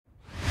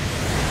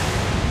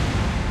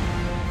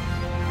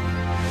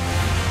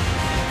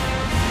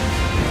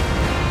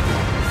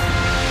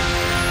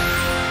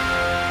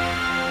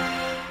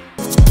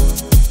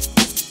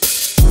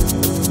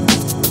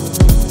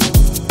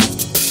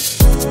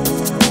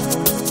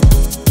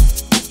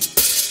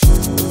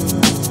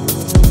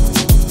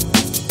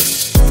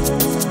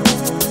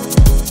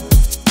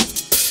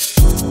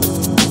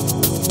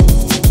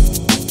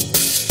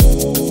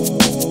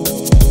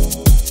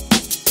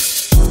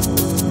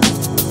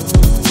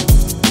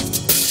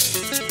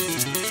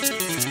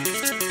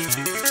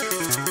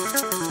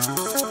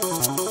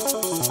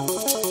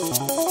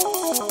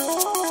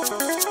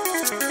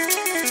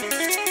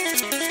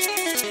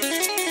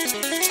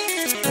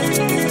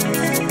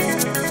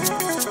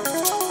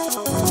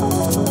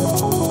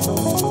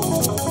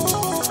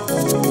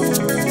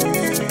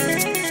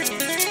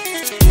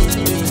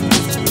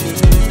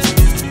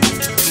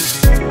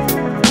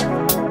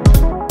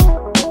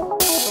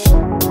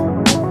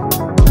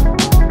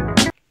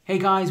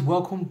guys,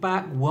 welcome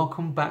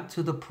back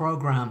to the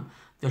program.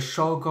 The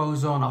show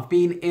goes on. I've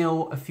been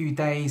ill a few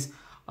days.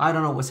 I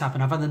don't know what's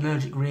happened. I've had an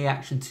allergic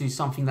reaction to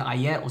something that I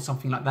ate or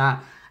something like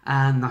that,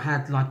 and I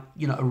had, like,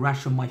 you know, a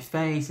rash on my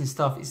face and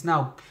stuff. It's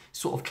now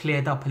sort of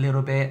cleared up a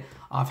little bit.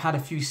 I've had a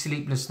few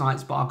sleepless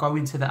nights, but I'll go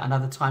into that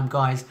another time,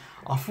 guys.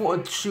 I thought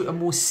I'd shoot a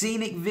more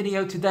scenic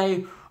video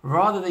today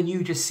rather than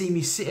you just see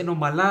me sitting on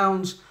my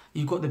lounge.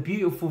 You've got the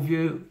beautiful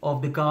view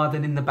of the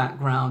garden in the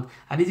background.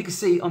 And as you can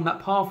see on that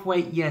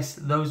pathway, yes,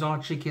 those are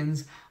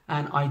chickens.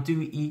 And I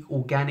do eat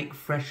organic,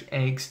 fresh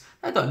eggs.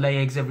 I don't lay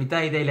eggs every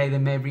day. They lay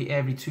them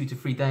every 2 to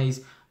 3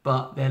 days.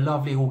 But they're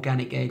lovely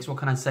organic eggs. What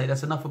can I say?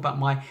 That's enough about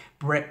my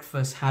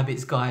breakfast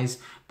habits, guys.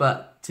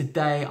 But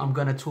today I'm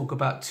going to talk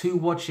about 2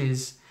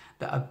 watches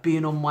that have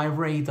been on my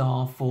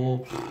radar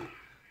for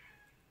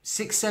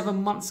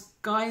 6-7 months,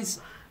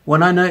 guys.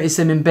 When I noticed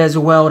them in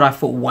Bezel World, I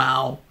thought,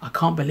 wow, I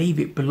can't believe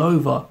it,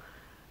 Bulova.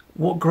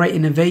 What great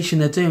innovation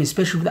they're doing,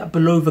 especially with that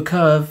Bulova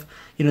Curve,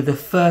 you know, the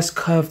first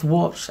curved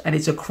watch, and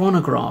it's a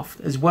chronograph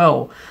as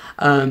well.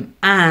 And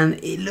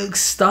it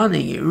looks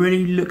stunning. It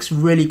really looks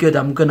really good.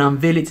 I'm going to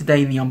unveil it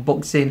today in the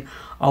unboxing.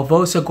 I've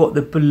also got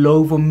the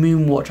Bulova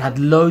Moon Watch. I had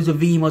loads of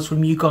emails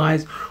from you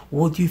guys.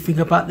 What do you think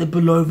about the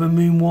Bulova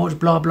Moon Watch?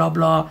 Blah, blah,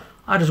 blah.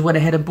 I just went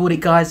ahead and bought it,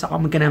 guys. So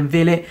I'm going to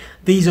unveil it.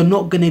 These are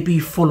not going to be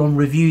full-on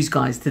reviews,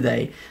 guys,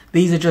 today.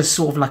 These are just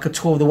sort of like a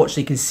tour of the watch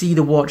so you can see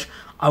the watch.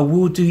 I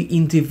will do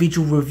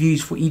individual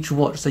reviews for each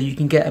watch so you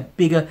can get a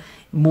bigger,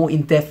 more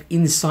in-depth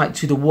insight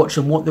to the watch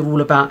and what they're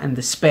all about and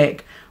the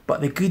spec.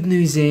 But the good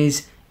news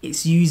is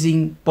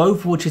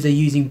both watches are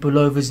using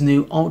Bulova's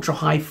new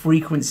ultra-high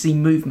frequency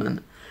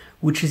movement,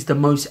 which is the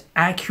most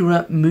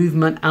accurate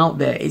movement out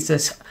there. It's a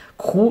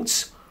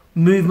quartz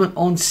movement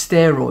on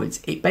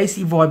steroids. It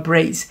basically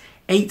vibrates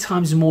 8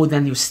 times more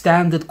than your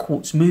standard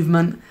quartz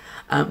movement,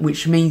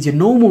 which means your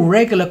normal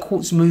regular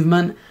quartz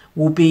movement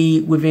will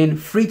be within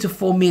 3 to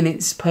 4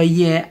 minutes per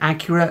year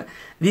accurate.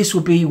 This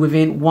will be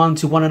within 1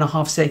 to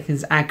 1.5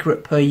 seconds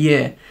accurate per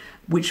year,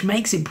 which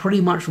makes it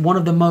pretty much one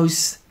of the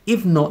most,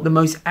 if not the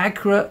most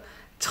accurate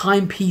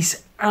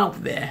timepiece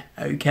out there,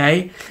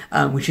 okay?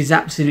 Which is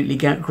absolutely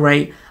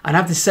great. And I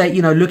have to say,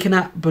 you know, looking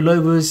at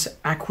Bulova's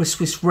Aqua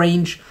Swiss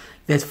range,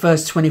 their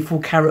first 24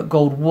 karat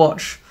gold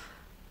watch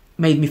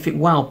made me think,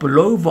 wow,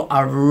 Bulova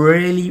are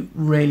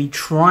really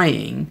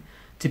trying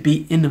to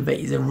be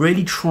innovative. They're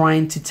really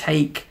trying to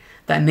take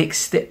that next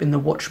step in the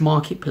watch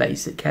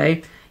marketplace,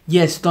 okay?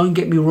 Yes, don't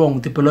get me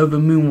wrong, the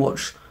Bulova Moon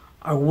Watch,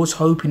 I was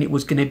hoping it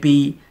was going to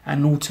be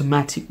an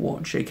automatic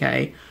watch,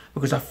 okay?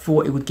 Because I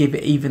thought it would give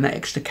it even that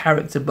extra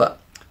character, but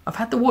I've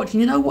had the watch,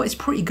 and you know what? It's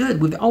pretty good.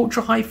 With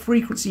ultra high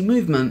frequency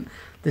movement,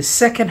 the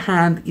second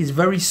hand is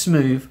very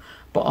smooth,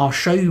 but I'll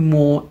show you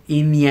more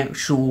in the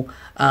actual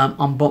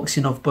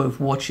unboxing of both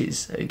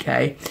watches,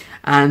 okay?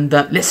 And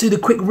let's do the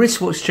quick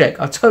wristwatch check.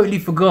 I totally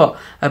forgot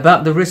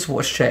about the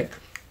wristwatch check.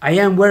 I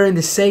am wearing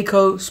the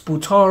Seiko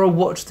Sputara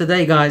watch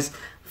today, guys.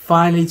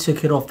 Finally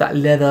took it off, that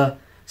leather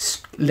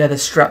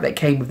strap that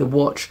came with the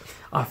watch.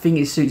 I think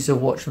it suits the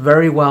watch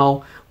very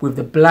well with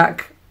the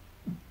black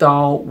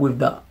dial, with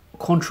the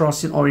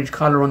contrasting orange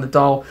color on the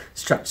dial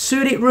strap.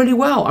 Suited it really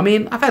well. I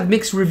mean, I've had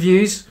mixed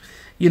reviews,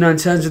 you know, in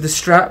terms of the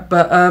strap,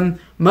 but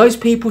most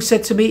people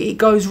said to me it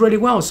goes really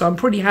well, so I'm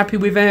pretty happy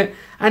with it,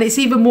 and it's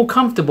even more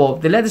comfortable.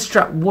 The leather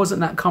strap wasn't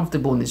that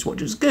comfortable in this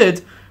watch. It was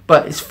good,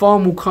 but it's far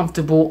more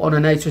comfortable on a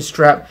nature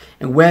strap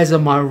and wears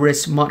on my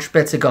wrist much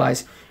better,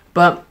 guys.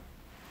 But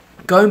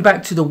going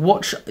back to the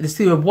watch, let's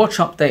do a watch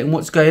update and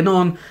what's going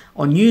on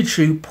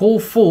YouTube.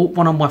 Paul Thorpe,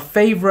 one of my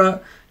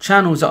favorite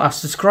channels that I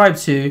subscribe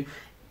to,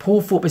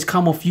 Paul Thorpe has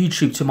come off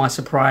YouTube to my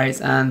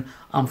surprise, and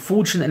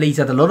unfortunately he's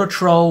had a lot of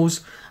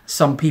trolls.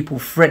 Some people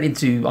threatening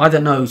to, I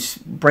don't know,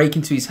 break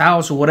into his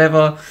house or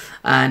whatever,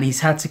 and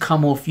he's had to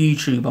come off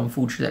YouTube,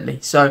 unfortunately.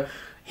 So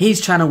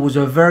his channel was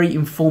a very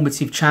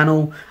informative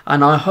channel,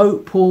 and I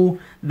hope, Paul,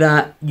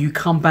 that you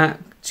come back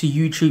to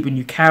YouTube and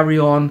you carry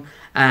on.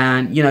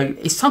 And, you know,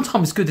 it's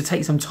sometimes good to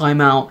take some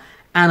time out,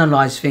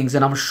 analyze things,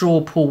 and I'm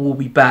sure Paul will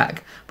be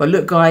back. But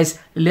look, guys,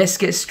 let's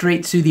get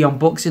straight to the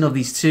unboxing of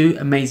these 2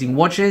 amazing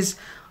watches.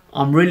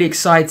 I'm really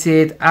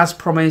excited, as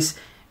promised.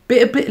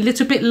 A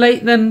little bit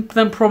late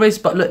than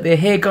promised, but look, they're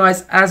here,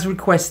 guys, as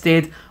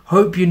requested.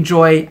 Hope you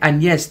enjoy,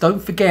 and yes, don't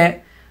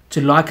forget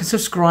to like and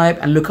subscribe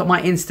and look at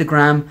my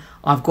Instagram.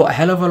 I've got a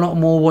hell of a lot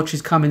more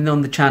watches coming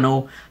on the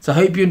channel, so I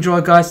hope you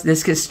enjoy, guys.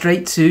 Let's get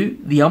straight to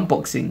the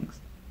unboxings.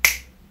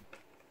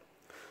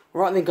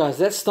 Right then, guys,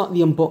 let's start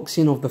the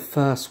unboxing of the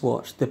first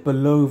watch, the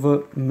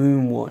Bulova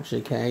Moon Watch,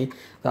 okay?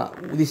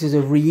 This is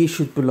a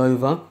reissued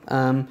Bulova.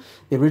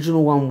 The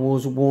original one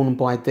was worn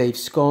by Dave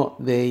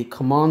Scott, the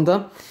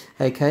commander,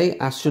 okay,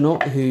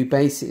 astronaut, who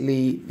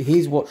basically,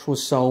 his watch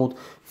was sold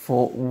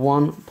for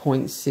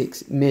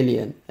 1.6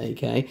 million,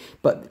 okay?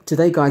 But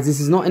today, guys, this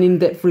is not an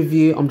in-depth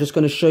review. I'm just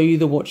going to show you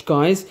the watch,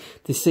 guys,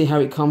 to see how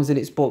it comes in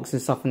its box and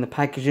stuff in the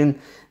packaging.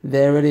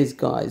 There it is,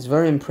 guys.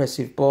 Very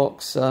impressive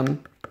box.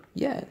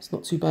 Yeah, it's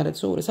not too bad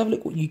at all. Let's have a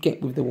look what you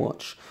get with the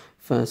watch,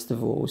 first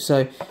of all.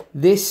 So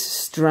this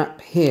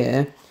strap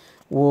here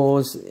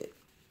was,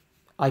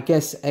 I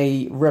guess,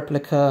 a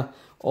replica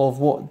of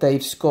what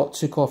Dave Scott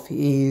took off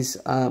his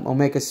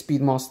Omega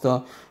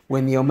Speedmaster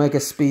when the Omega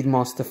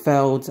Speedmaster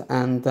failed,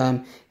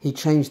 and he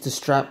changed the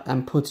strap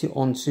and put it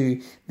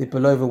onto the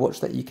Bulova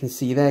watch that you can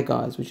see there,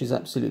 guys, which is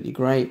absolutely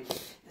great.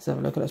 Let's have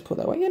a look. Let's put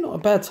that away. Yeah, not a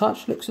bad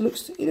touch.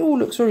 It all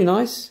looks very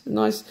nice.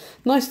 Nice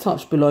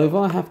touch,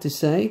 Bulova, I have to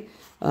say.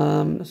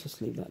 Let's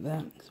just leave that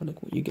there. So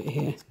look what you get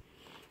here.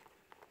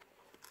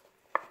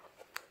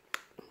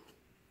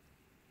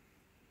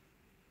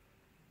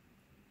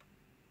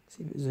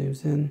 See if it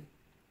zooms in.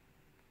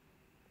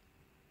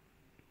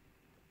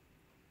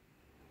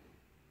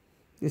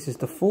 This is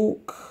the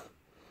fork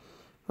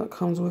that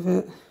comes with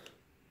it.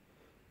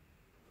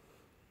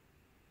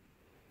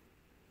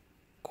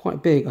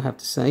 Quite big, I have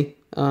to say,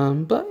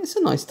 but it's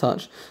a nice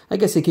touch. I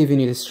guess they're giving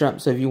you the strap,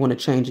 so if you want to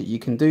change it, you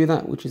can do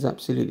that, which is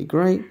absolutely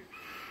great.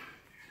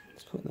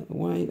 Let's put that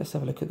away. Let's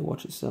have a look at the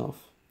watch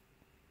itself.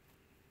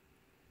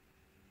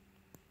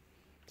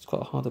 It's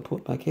quite hard to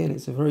put back in.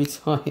 It's a very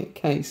tight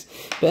case.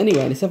 But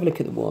anyway, let's have a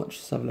look at the watch.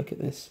 Let's have a look at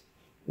this.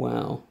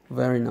 Wow,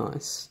 very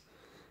nice.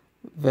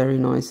 Very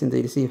nice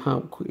indeed. To see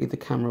how quickly the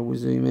camera will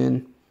zoom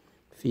in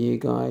for you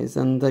guys.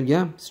 And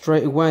yeah,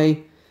 straight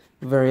away,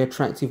 very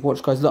attractive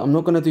watch, guys. Look, I'm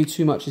not going to do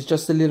too much. It's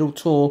just a little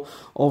tour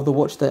of the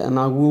watch there, and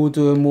I will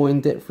do a more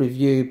in-depth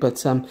review.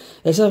 But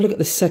let's have a look at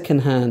the second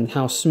hand,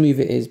 how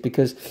smooth it is.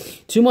 Because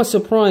to my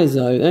surprise,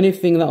 though, the only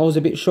thing that I was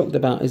a bit shocked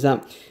about is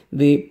that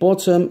the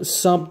bottom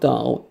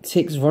sub-dial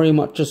ticks very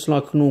much just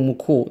like a normal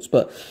quartz.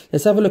 But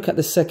let's have a look at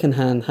the second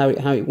hand, how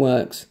it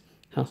works.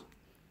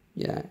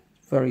 Yeah,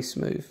 very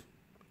smooth.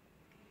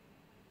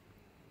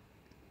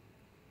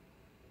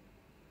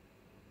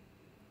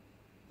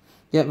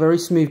 Yeah, very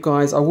smooth,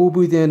 guys. I will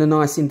be doing a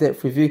nice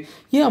in-depth review.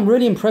 Yeah, I'm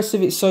really impressed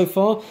with it so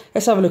far.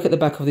 Let's have a look at the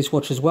back of this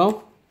watch as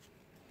well.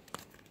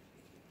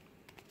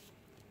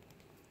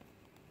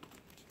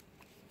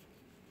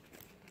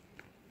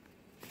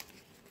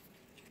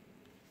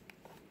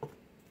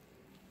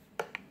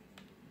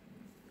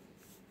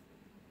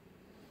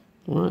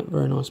 Alright,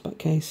 very nice back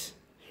case.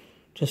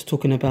 Just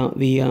talking about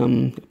the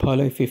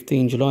Apollo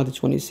 15, July the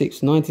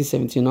 26th,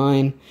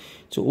 1979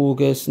 to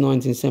August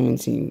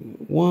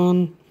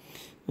 1971.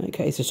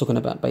 Okay, it's just talking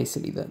about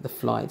basically the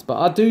flights, but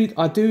I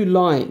do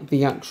like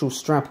the actual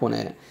strap on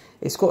it.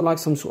 It's got like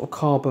some sort of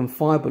carbon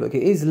fiber look.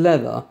 It is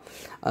leather.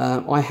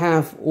 I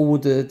have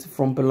ordered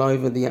from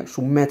Bulova the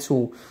actual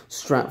metal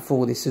strap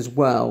for this as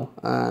well,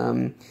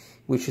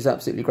 which is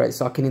absolutely great.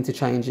 So I can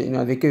interchange it. You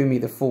know, they're giving me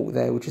the fork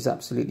there, which is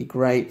absolutely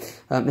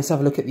great. Let's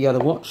have a look at the other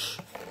watch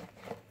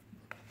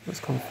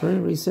that's come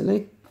through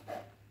recently.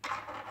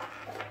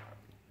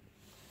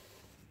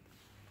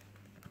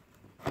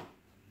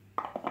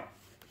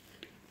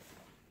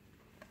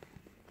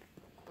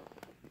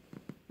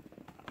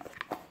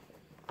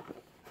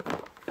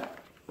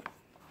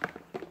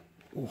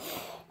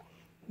 Oof.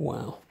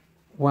 Wow.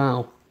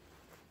 Wow.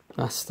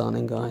 That's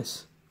stunning,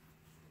 guys.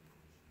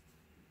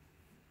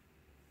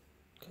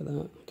 Look at that.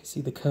 You can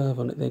see the curve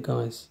on it there,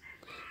 guys.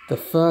 The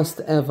first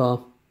ever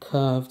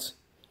curved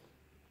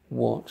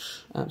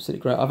watch.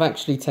 Absolutely great. I've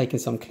actually taken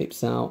some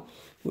clips out,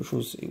 it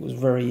was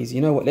very easy.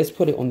 You know what? Let's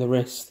put it on the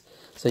wrist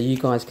so you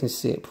guys can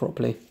see it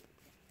properly.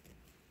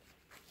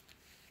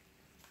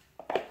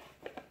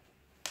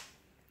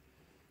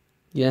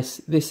 Yes,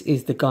 this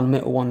is the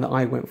gunmetal one that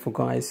I went for,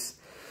 guys.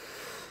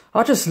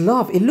 I just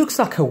love, it looks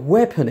like a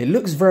weapon. It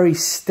looks very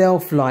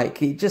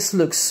stealth-like. It just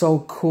looks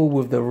so cool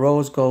with the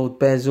rose gold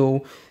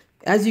bezel.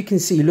 As you can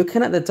see,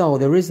 looking at the dial,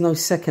 there is no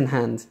second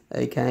hand,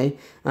 okay?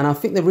 And I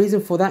think the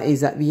reason for that is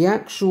that the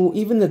actual,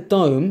 even the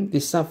dome,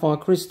 this sapphire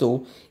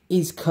crystal,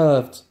 is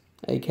curved,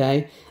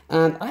 okay?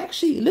 And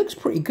actually, it looks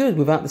pretty good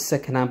without the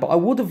second hand, but I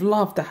would have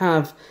loved to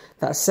have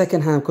that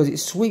second hand because it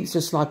sweeps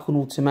just like an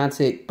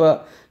automatic.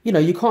 But, you know,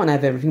 you can't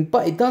have everything.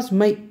 But it does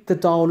make the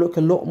dial look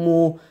a lot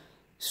more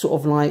sort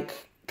of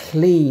like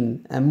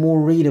clean and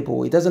more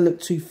readable. It doesn't look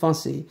too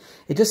fussy.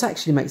 It just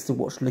actually makes the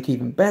watch look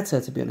even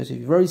better, to be honest with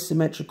you. Very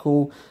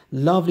symmetrical,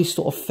 lovely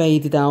sort of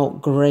faded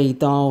out grey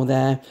dial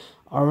there.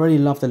 I really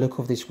love the look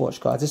of this watch,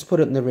 guys. Just put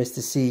it on the wrist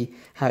to see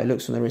how it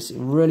looks on the wrist. It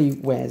really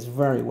wears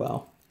very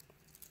well.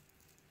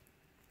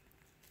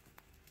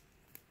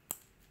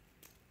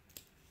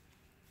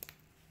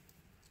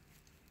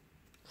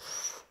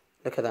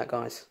 Look at that,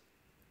 guys.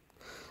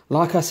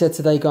 Like I said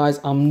today,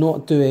 guys, I'm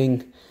not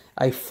doing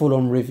a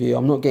full-on review.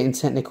 I'm not getting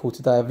technical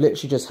today. I've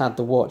literally just had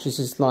the watch. This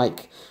is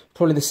like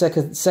probably the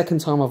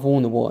second time I've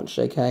worn the watch,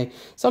 okay?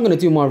 So I'm going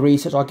to do my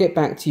research. I'll get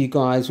back to you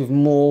guys with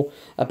more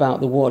about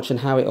the watch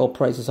and how it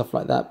operates and stuff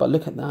like that. But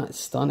look at that.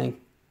 It's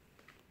stunning.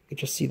 You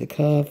just see the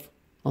curve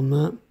on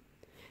that.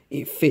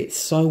 It fits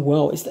so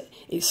well.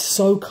 It's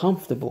so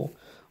comfortable.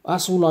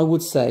 That's all I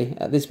would say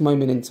at this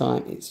moment in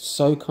time. It's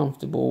so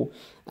comfortable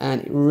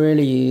and it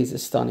really is a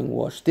stunning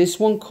watch. This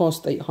one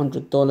cost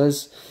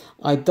 $800.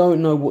 I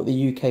don't know what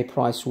the UK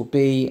price will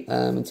be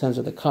in terms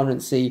of the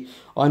currency.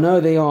 I know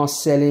they are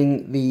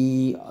selling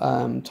the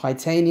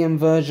titanium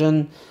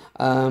version.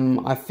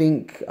 I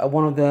think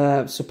one of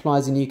the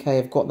suppliers in the UK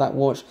have got that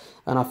watch,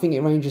 and I think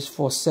it ranges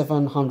for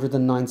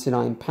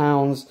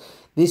 £799.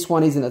 This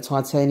one isn't a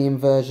titanium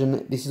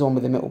version. This is on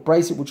with a metal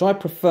bracelet, which I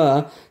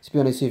prefer, to be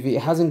honest with you.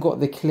 It hasn't got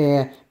the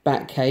clear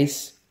back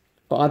case,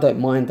 but I don't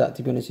mind that,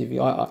 to be honest with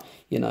you.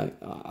 You know,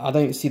 I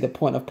don't see the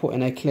point of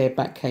putting a clear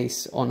back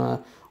case on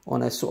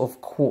a sort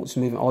of quartz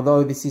movement,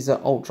 although this is an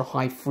ultra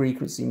high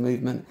frequency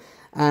movement,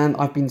 and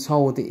I've been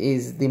told it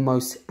is the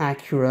most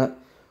accurate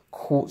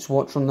quartz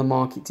watch on the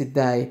market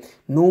today.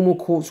 Normal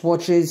quartz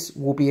watches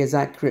will be as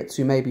accurate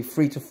to maybe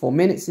 3 to 4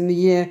 minutes in the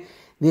year.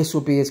 This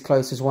will be as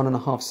close as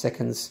 1.5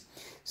 seconds.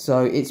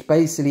 So it's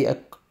basically a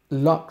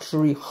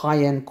luxury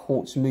high-end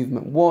quartz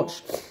movement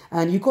watch,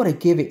 and you've got to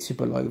give it to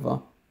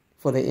Bulova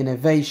for the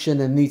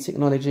innovation and new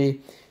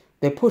technology.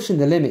 They're pushing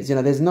the limits. You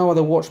know, there's no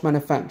other watch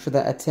manufacturer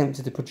that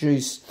attempted to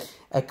produce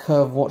a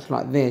curved watch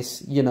like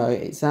this. You know,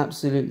 it's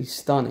absolutely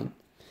stunning.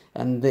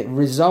 And the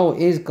result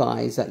is,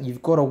 guys, that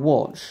you've got a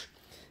watch.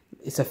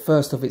 It's a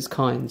first of its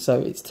kind.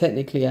 So it's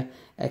technically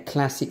a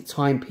classic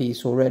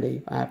timepiece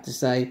already, I have to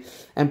say.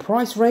 And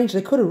price range,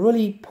 they could have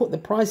really put the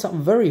price up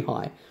very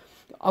high.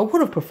 I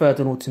would have preferred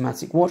an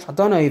automatic watch. I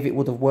don't know if it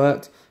would have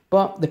worked,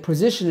 but the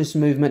positionless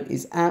movement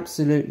is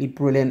absolutely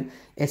brilliant.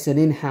 It's an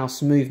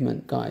in-house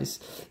movement, guys.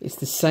 It's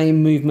the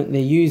same movement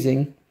they're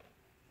using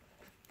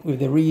with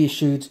the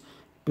reissued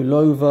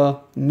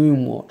Bulova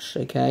Moon watch,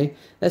 okay?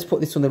 Let's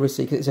put this on the wrist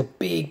because it's a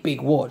big,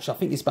 big watch. I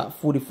think it's about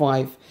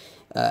 45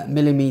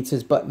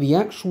 millimeters, but the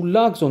actual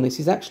lugs on this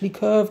is actually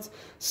curved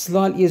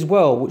slightly as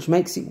well, which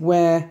makes it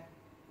wear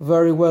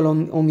very well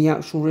on the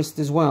actual wrist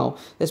as well.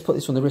 Let's put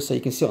this on the wrist so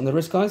you can see it on the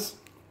wrist, guys.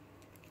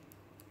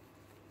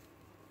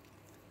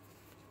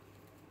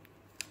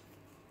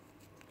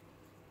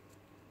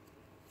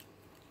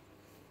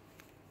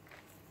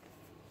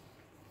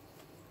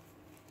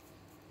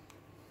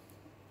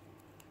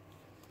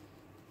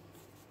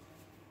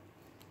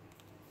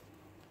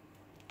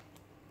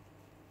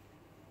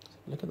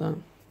 Look at that.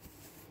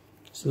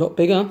 It's a lot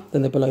bigger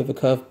than the Bulova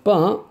Curve,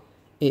 but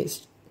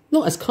it's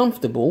not as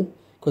comfortable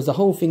because the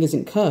whole thing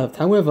isn't curved.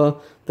 However,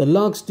 the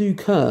lugs do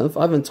curve.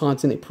 I haven't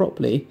tightened it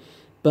properly,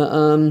 but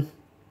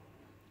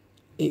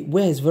it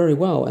wears very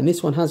well. And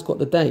this one has got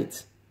the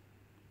date.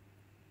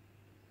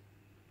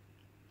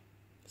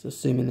 So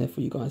zoom in there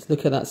for you guys.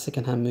 Look at that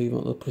second-hand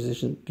movement, the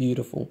precision,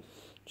 beautiful.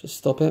 Just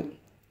stop it.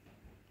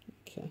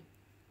 Okay.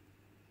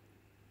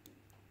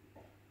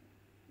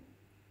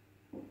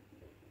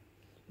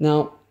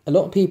 Now, a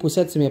lot of people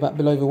said to me about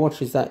Bulova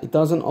watches that it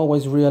doesn't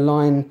always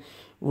realign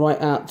right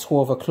at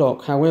 12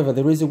 o'clock. However,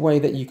 there is a way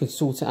that you can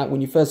sort it out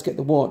when you first get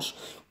the watch.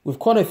 With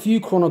quite a few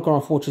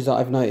chronograph watches that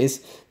I've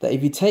noticed, that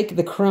if you take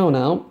the crown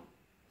out,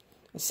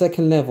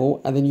 second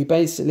level, and then you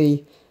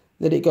basically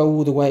let it go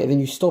all the way, and then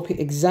you stop it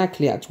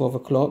exactly at 12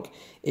 o'clock,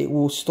 it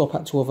will stop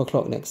at 12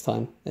 o'clock next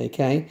time,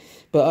 okay?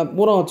 But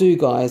what I'll do,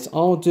 guys,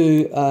 I'll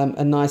do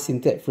a nice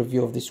in-depth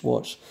review of this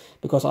watch,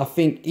 because I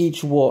think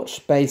each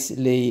watch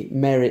basically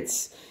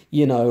merits,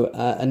 you know,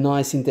 a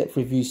nice in-depth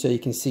review so you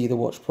can see the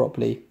watch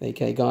properly,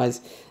 okay,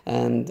 guys?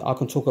 And I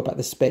can talk about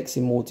the specs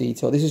in more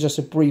detail. This is just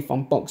a brief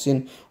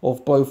unboxing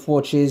of both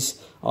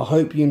watches. I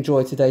hope you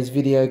enjoyed today's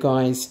video,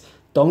 guys.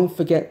 Don't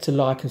forget to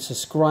like and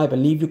subscribe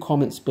and leave your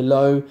comments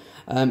below.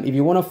 If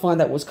you want to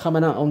find out what's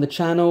coming out on the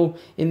channel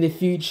in the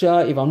future,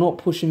 if I'm not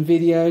pushing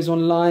videos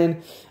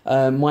online,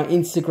 my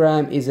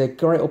Instagram is a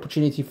great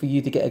opportunity for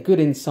you to get a good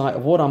insight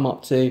of what I'm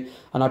up to.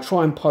 And I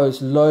try and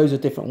post loads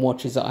of different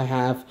watches that I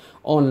have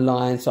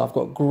online. So I've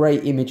got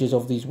great images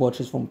of these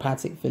watches from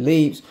Patek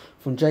Philippe's,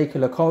 from J.K.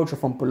 LaCoultre,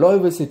 from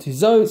Bulovas to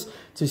Tissot's,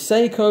 to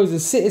Seiko's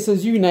and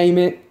Citizens, you name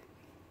it.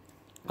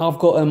 I've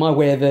got them, I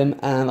wear them,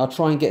 and I'll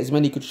try and get as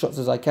many good shots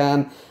as I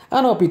can.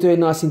 And I'll be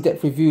doing nice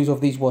in-depth reviews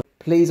of these watches.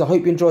 Please, I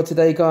hope you enjoyed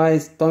today,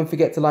 guys. Don't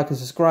forget to like and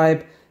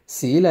subscribe.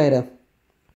 See you later.